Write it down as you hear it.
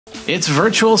It's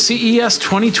virtual CES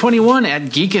 2021 at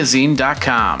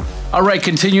geekazine.com. All right,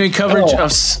 continuing coverage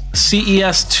of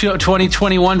CES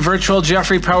 2021 virtual.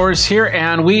 Jeffrey Powers here,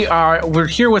 and we're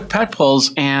here with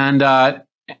Petpuls, and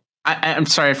I'm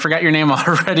sorry, I forgot your name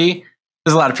already.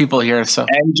 There's a lot of people here, so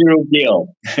Andrew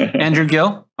Gill. Andrew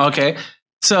Gill. Okay,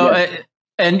 so yes.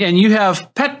 And you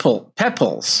have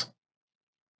Petpuls,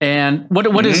 and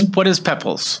what is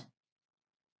Petpuls?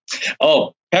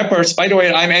 Oh, Peppers. By the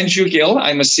way, I'm Andrew Gill.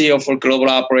 I'm a CEO for Global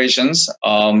Operations.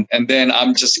 And then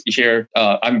I'm just here.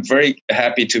 I'm very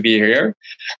happy to be here.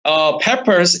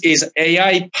 Peppers is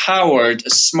AI-powered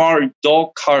smart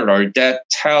dog collar that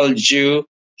tells you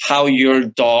how your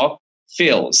dog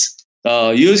feels.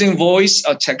 Using voice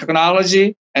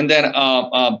technology, and then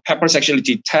Peppers actually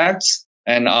detects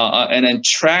and then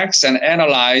tracks and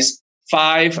analyze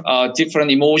 5 different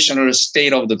emotional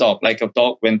state of the dog, like a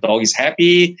dog when dog is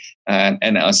happy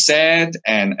and sad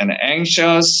and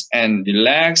anxious and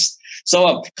relaxed.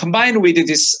 So combined with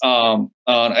this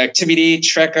activity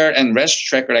tracker and rest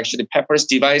tracker, actually Peppers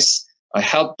device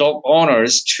help dog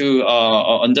owners to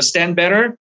understand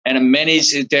better and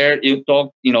manage their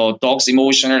dog's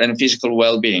emotional and physical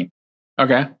well-being.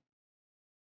 Okay.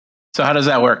 So how does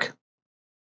that work?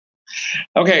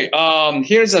 Okay.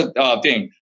 Here's a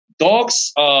thing.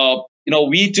 Dogs,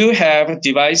 we do have a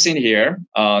device in here.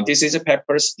 This is a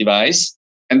Peppers device.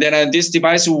 And then this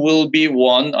device will be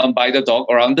worn by the dog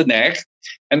around the neck.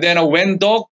 And then when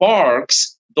dog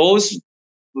barks, those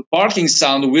barking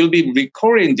sound will be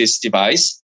recorded in this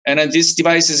device. And then this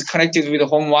device is connected with the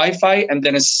home Wi-Fi and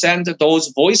then send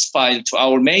those voice files to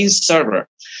our main server.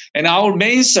 And our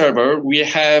main server, we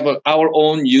have our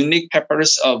own unique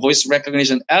Peppers voice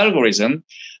recognition algorithm.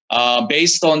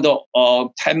 Based on the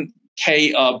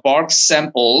 10K bark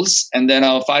samples, and then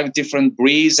 5 different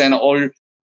breeds and all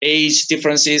age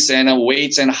differences and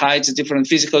weights and heights, different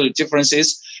physical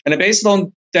differences. And based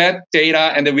on that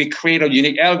data, and then we create a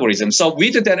unique algorithm. So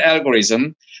with that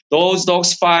algorithm, those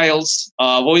dogs files,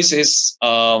 voices,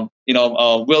 will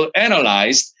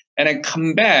analyze and then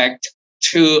come back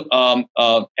to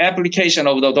application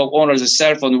of the dog owner's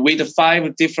cell phone with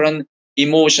 5 different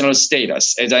emotional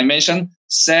status. As I mentioned,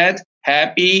 sad,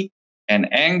 happy, and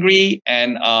angry,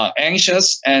 and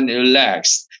anxious, and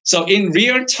relaxed. So in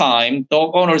real time,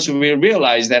 dog owners will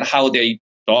realize that how their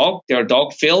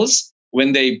dog feels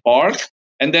when they bark.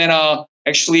 And then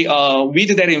actually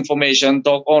with that information,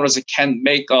 dog owners can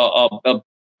make the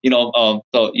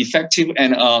effective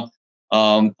and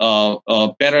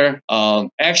better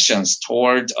actions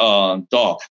toward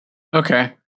dog.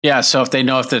 Okay. Yeah, so if they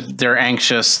know if they're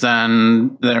anxious,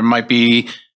 then there might be,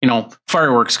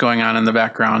 fireworks going on in the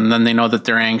background, and then they know that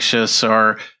they're anxious,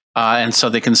 or and so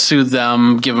they can soothe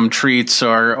them, give them treats,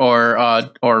 or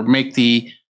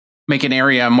make an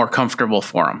area more comfortable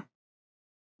for them.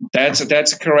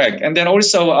 That's correct. And then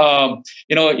also,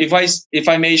 if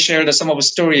I may share some of the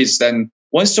stories, then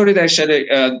one story that actually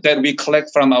that we collect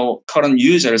from our current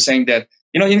users saying that,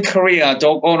 in Korea,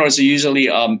 dog owners usually,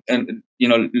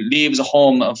 leaves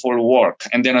home for work,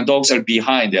 and then dogs are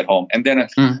behind at home. And then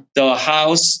the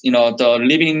house, the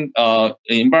living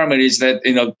environment is that,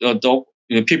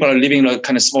 people are living in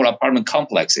kind of small apartment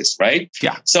complexes, right?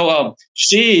 Yeah. So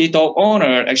dog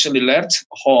owner actually left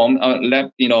home,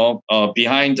 leaving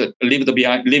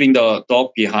the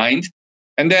dog behind.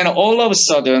 And then all of a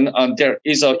sudden, there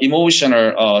is an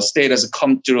emotional status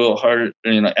come through her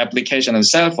application and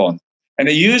cell phone. And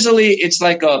usually it's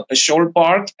like a short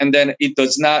bark, and then it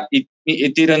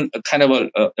didn't kind of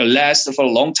last for a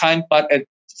long time. But at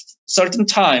certain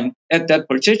time, at that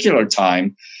particular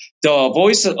time, the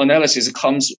voice analysis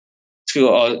comes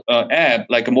to an app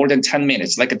like more than 10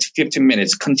 minutes, like 15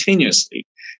 minutes continuously.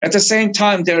 At the same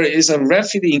time, there is a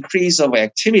rapid increase of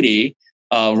activity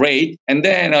rate, and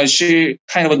then she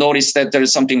kind of noticed that there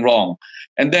is something wrong,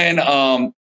 and then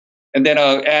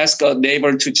asked a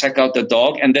neighbor to check out the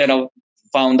dog, and then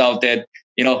found out that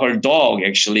her dog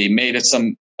actually made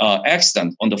some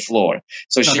accident on the floor.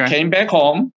 So she came back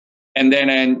home, and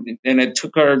then it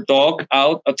took her dog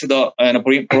out brought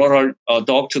her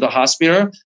dog to the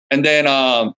hospital, and then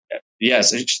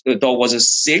yes, the dog was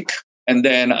sick. And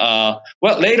then,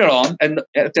 later on, and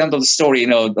at the end of the story,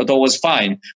 the dog was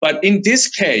fine. But in this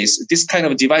case, this kind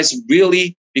of device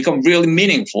really become really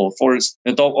meaningful for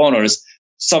the dog owners,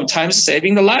 sometimes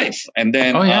saving the life. And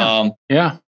then, and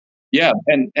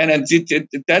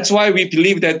that's why we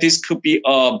believe that this could be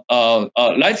a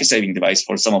life-saving device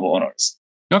for some of our owners.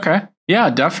 Okay, yeah,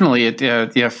 definitely.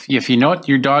 If you know what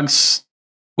your dog's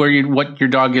what your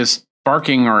dog is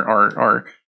barking or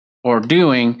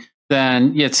doing,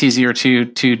 then it's easier to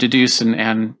deduce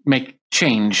and make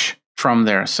change from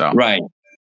there. So Right.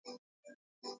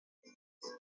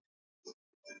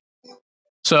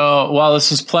 So while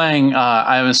this is playing,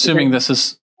 I'm assuming this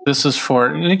is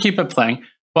for. You keep it playing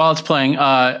while it's playing.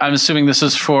 I'm assuming this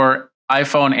is for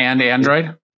iPhone and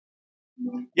Android.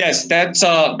 Yes, that's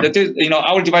our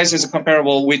device is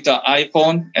comparable with the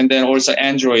iPhone and then also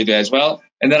Android as well.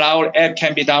 And then our app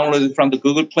can be downloaded from the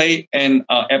Google Play and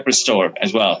Apple Store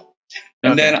as well.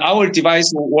 And then our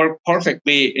device will work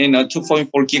perfectly in a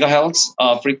 2.4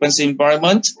 gigahertz frequency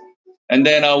environment. And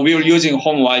then we're using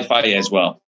home Wi-Fi as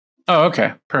well. Oh,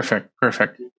 okay, perfect.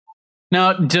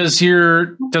 Now, does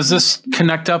this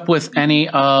connect up with any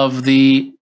of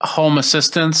the home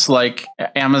assistants like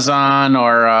Amazon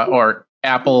or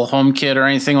Apple HomeKit or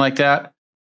anything like that?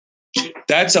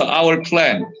 That's our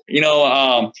plan. We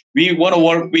want to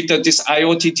work with this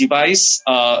IoT device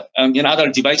and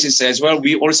other devices as well.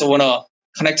 We also want to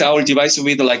connect our device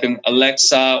with like an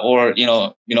Alexa or in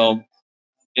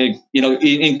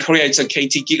Korea it's a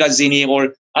KT Geekazine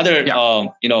or other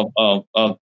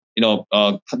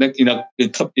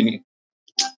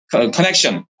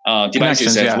connection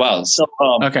devices as well. So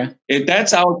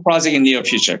that's our project in the near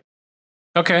future.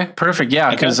 Okay, perfect.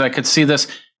 Yeah, because I could see this.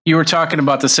 You were talking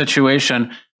about the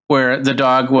situation where the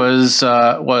dog was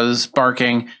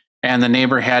barking and the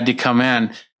neighbor had to come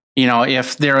in.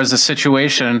 If there was a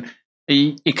situation,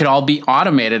 it could all be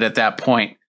automated at that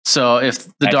point. So if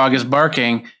the dog is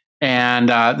barking and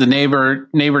the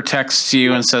neighbor texts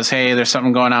you and says, "Hey, there's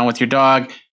something going on with your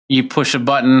dog," you push a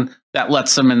button that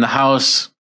lets them in the house.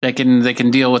 They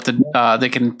can deal with they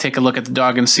can take a look at the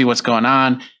dog and see what's going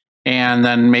on, and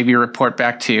then maybe report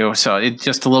back to you. So it's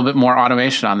just a little bit more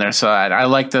automation on there. So I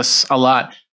like this a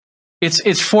lot.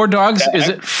 It's for dogs. Is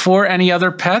it for any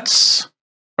other pets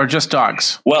or just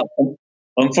dogs? Well,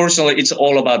 unfortunately, it's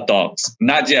all about dogs.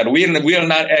 Not yet. We are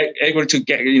not able to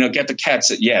get the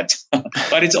cats yet,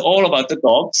 but it's all about the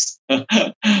dogs.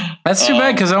 That's too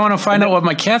bad because I want to find out what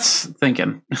my cat's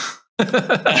thinking.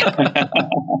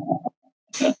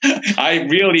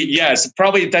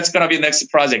 Probably that's gonna be the next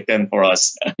project then for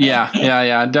us.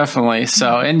 yeah, definitely.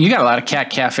 So, and you got a lot of cat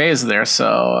cafes there,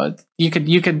 so you could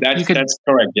that's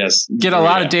correct. Yes, get a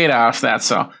lot of data off that.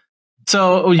 So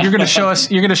you're gonna show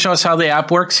us how the app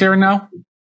works here now.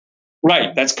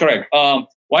 Right, that's correct.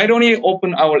 Why don't you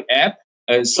open our app?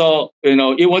 It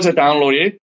was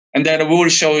downloaded, and then we will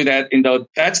show you that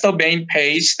that's the main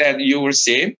page that you will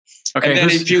see. Okay, and then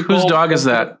whose dog is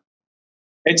that?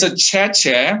 It's a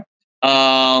Cha-Cha.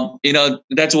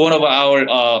 That's one of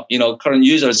our current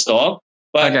users' dog.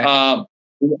 But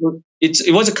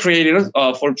it was created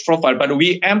for profile, but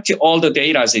we empty all the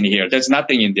data in here. There's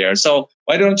nothing in there. So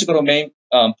why don't you go to main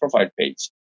profile page?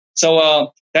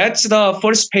 So that's the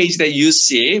first page that you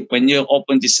see when you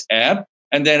open this app.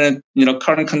 And then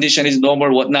current condition is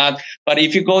normal, whatnot. But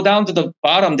if you go down to the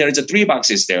bottom, there is 3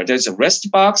 boxes there. There's a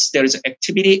rest box, there is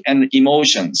activity, and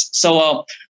emotions. So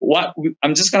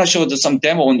I'm just going to show you some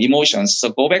demo on emotions.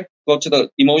 So go to the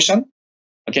emotion.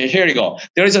 Okay, here you go.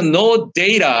 There is no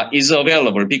data is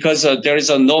available because there is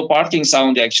no barking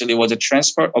sound actually was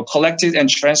transferred or collected and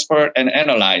transferred and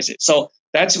analyzed. So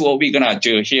that's what we're going to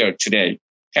do here today.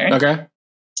 Okay.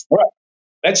 All right.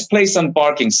 Let's play some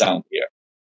barking sound here.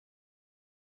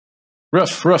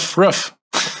 Ruff, ruff, ruff.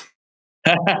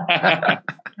 That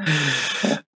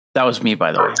was me,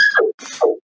 by the way.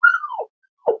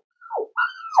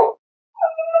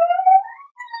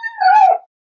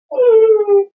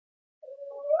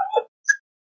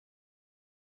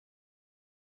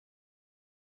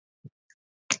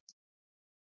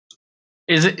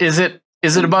 Is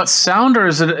it about sound, or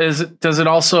does it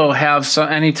also have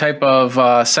any type of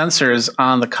sensors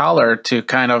on the collar to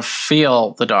kind of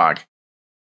feel the dog?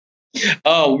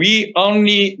 We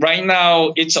only right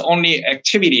now it's only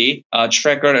activity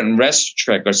tracker and rest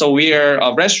tracker. So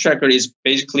rest tracker is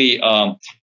basically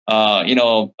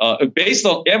based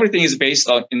on everything is based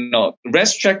on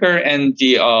rest tracker, and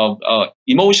the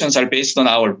emotions are based on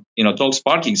our dog's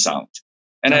barking sound.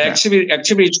 And activity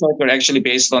tracker actually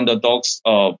based on the dog's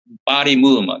body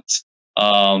movement.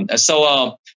 Of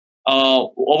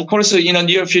course, in the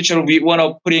near future, we want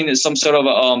to put in some sort of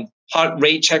heart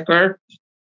rate checker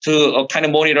to kind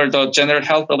of monitor the general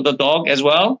health of the dog as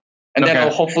well. And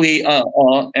then hopefully,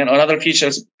 and other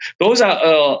features. Those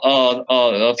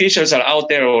are features are out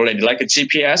there already, like a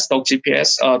GPS, dog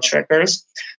GPS trackers.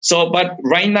 So, but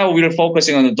right now we're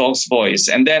focusing on the dog's voice.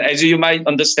 And then, as you might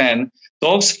understand,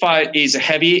 dog's fight is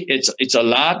heavy. It's a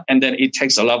lot, and then it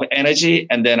takes a lot of energy,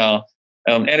 and then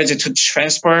energy to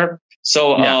transfer.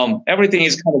 So everything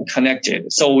is kind of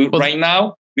connected. So right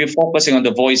now we're focusing on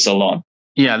the voice alone.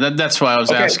 Yeah, that's why I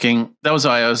was asking. That was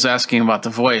why I was asking about the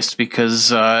voice, because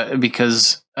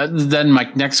then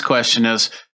my next question is,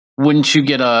 wouldn't you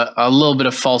get a little bit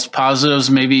of false positives?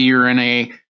 Maybe you're in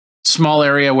a small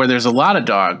area where there's a lot of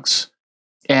dogs,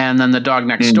 and then the dog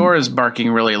next door is barking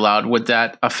really loud. Would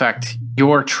that affect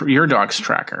your dog's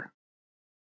tracker?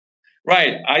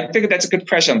 Right. I think that's a good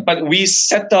question. But we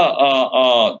set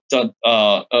the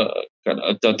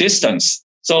distance.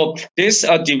 So this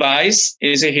device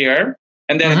is here,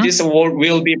 and then this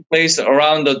will be placed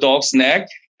around the dog's neck,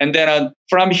 and then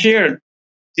from here,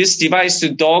 this device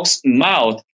to dog's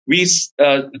mouth, we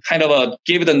kind of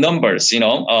give the numbers,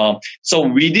 so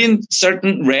within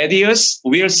certain radius,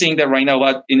 we are seeing that right now,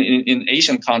 what in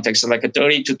Asian context, like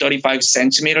 30 to 35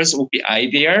 centimeters would be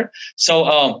ideal.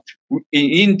 So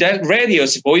in that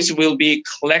radius, voice will be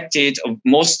collected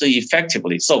most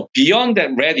effectively. So beyond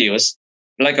that radius,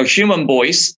 like a human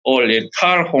voice or a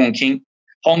car honking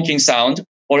sound,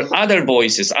 or other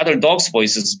voices, other dogs'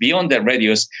 voices beyond that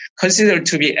radius, considered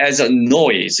to be as a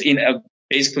noise in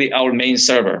basically our main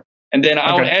server. And then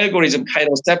our algorithm kind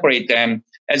of separate them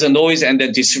as a noise and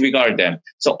then disregard them.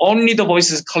 So only the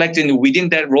voices collected within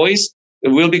that noise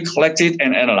will be collected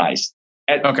and analyzed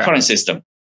at current system.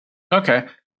 Okay.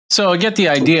 So I get the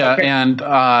idea. And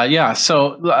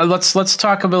so let's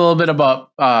talk a little bit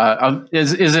about,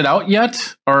 is it out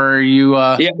yet? Or are you?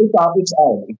 Yeah, it's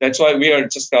out. That's why we are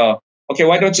just, okay,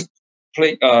 why don't you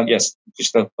play? Yes.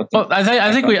 Push the button. Well,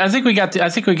 I think we got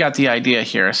the idea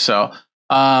here. So,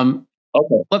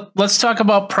 let's talk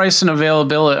about price and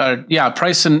availability.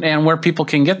 Price and where people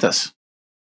can get this.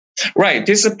 Right.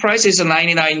 This price is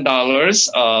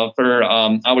 $99 for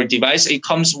our device. It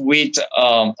comes with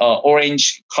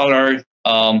orange color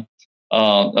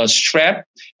strap,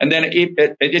 and then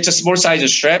it's a small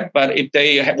size strap. But if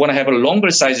they want to have a longer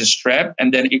size strap,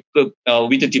 and then it could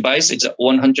with the device, it's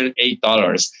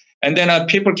 $108. And then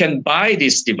people can buy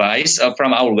this device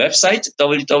from our website,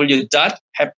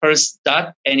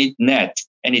 www.petpuls.net.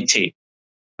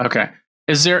 Okay.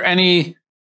 Is there any?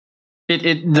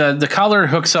 The collar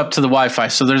hooks up to the Wi-Fi,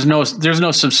 so there's no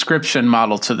subscription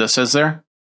model to this, is there?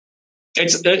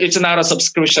 It's not a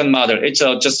subscription model. It's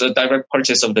just a direct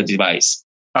purchase of the device.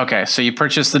 Okay, so you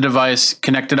purchase the device,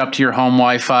 connect it up to your home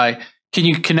Wi-Fi. Can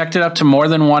you connect it up to more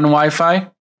than one Wi-Fi?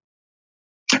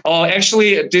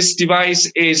 Actually, this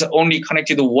device is only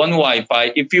connected to one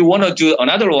Wi-Fi. If you want to do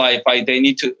another Wi-Fi, then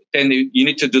you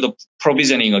need to do the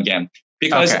provisioning again.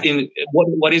 Because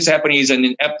what is happening is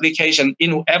through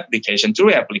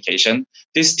application,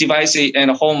 this device and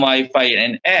home Wi-Fi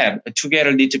and app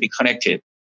together need to be connected.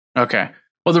 Okay.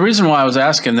 Well, the reason why I was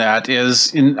asking that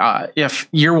is if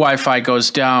your Wi-Fi goes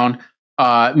down,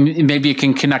 maybe you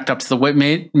can connect up to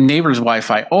the neighbor's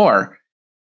Wi-Fi, or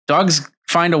dogs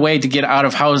find a way to get out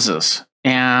of houses,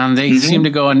 and they seem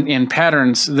to go in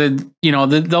patterns that,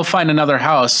 they'll find another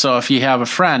house. So if you have a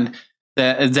friend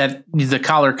that the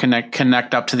collar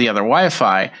connect up to the other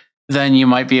Wi-Fi, then you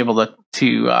might be able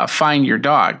to find your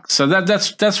dog. So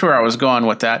that's where I was going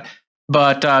with that.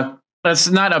 But that's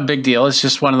not a big deal. It's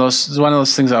just one of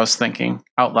those things I was thinking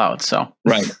out loud. So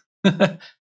right.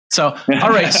 So all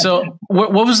right. So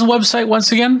what was the website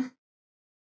once again?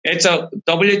 It's a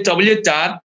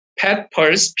www.petpuls,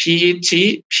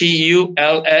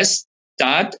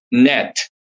 PETPULS.net.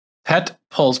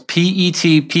 Petpuls,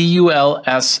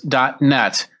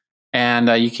 PETPULS.net,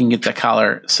 and you can get the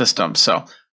collar system. So,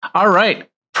 all right,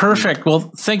 perfect.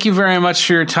 Well, thank you very much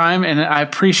for your time, and I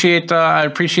appreciate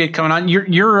coming on.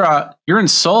 You're in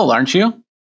Seoul, aren't you?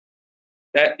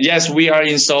 Yes, we are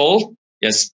in Seoul.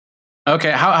 Yes.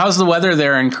 Okay. How's the weather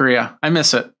there in Korea? I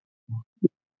miss it.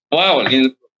 Wow.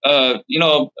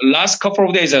 Last couple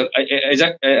of days, I'm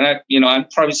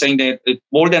probably saying that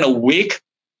more than a week,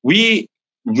 we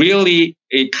really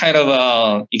kind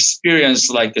of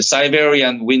experienced like the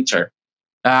Siberian winter.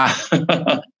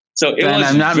 So it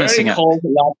was very cold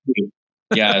last week.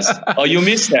 Yes. Oh, you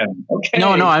missed them. Okay. No,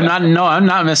 I'm not. No, I'm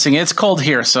not missing it. It's cold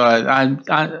here, so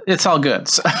it's all good.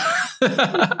 So.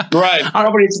 Right.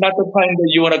 Probably it's not the time that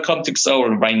you want to come to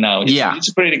Seoul right now.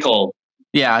 It's pretty cold.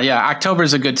 Yeah. October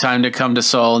is a good time to come to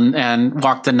Seoul and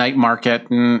walk the night market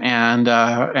and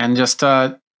just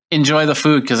enjoy the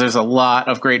food, because there's a lot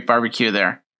of great barbecue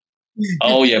there.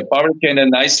 Oh yeah, barbecue and a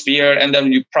nice beer, and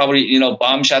then you probably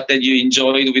bomb shot that you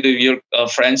enjoyed with your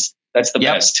friends. That's the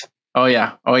best. Oh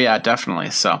yeah, definitely.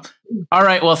 So, all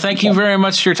right. Well, thank you very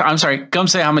much for your time. I'm sorry,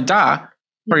 Gamsahamnida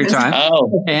for your time.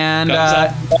 Oh, and I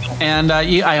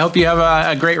hope you have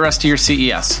a great rest of your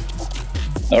CES.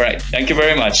 All right. Thank you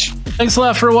very much. Thanks a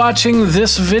lot for watching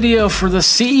this video for the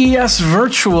CES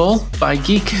Virtual by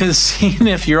Geekazine.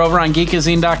 If you're over on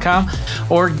geekazine.com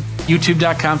or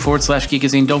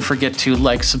youtube.com/Geekazine. Don't forget to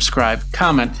like, subscribe,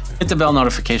 comment, hit the bell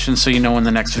notification so you know when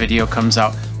the next video comes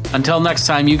out. Until next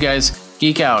time, you guys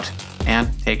geek out and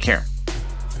take care.